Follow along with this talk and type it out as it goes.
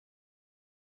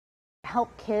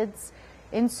help kids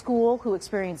in school who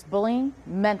experience bullying,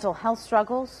 mental health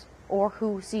struggles, or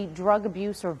who see drug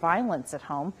abuse or violence at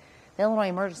home. The Illinois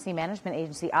Emergency Management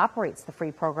Agency operates the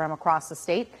free program across the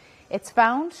state. It's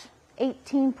found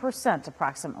 18%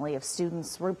 approximately of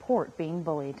students report being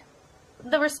bullied.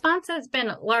 The response has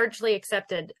been largely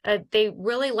accepted. They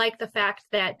really like the fact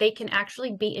that they can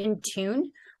actually be in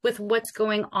tune with what's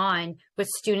going on with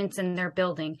students in their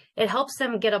building. It helps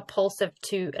them get a pulse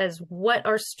as what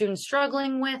are students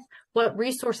struggling with, what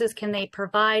resources can they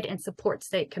provide, and supports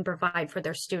they can provide for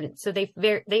their students. So they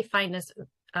find this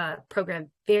program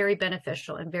very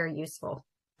beneficial and very useful.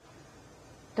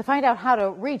 To find out how to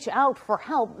reach out for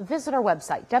help, visit our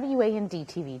website,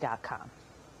 WANDTV.com.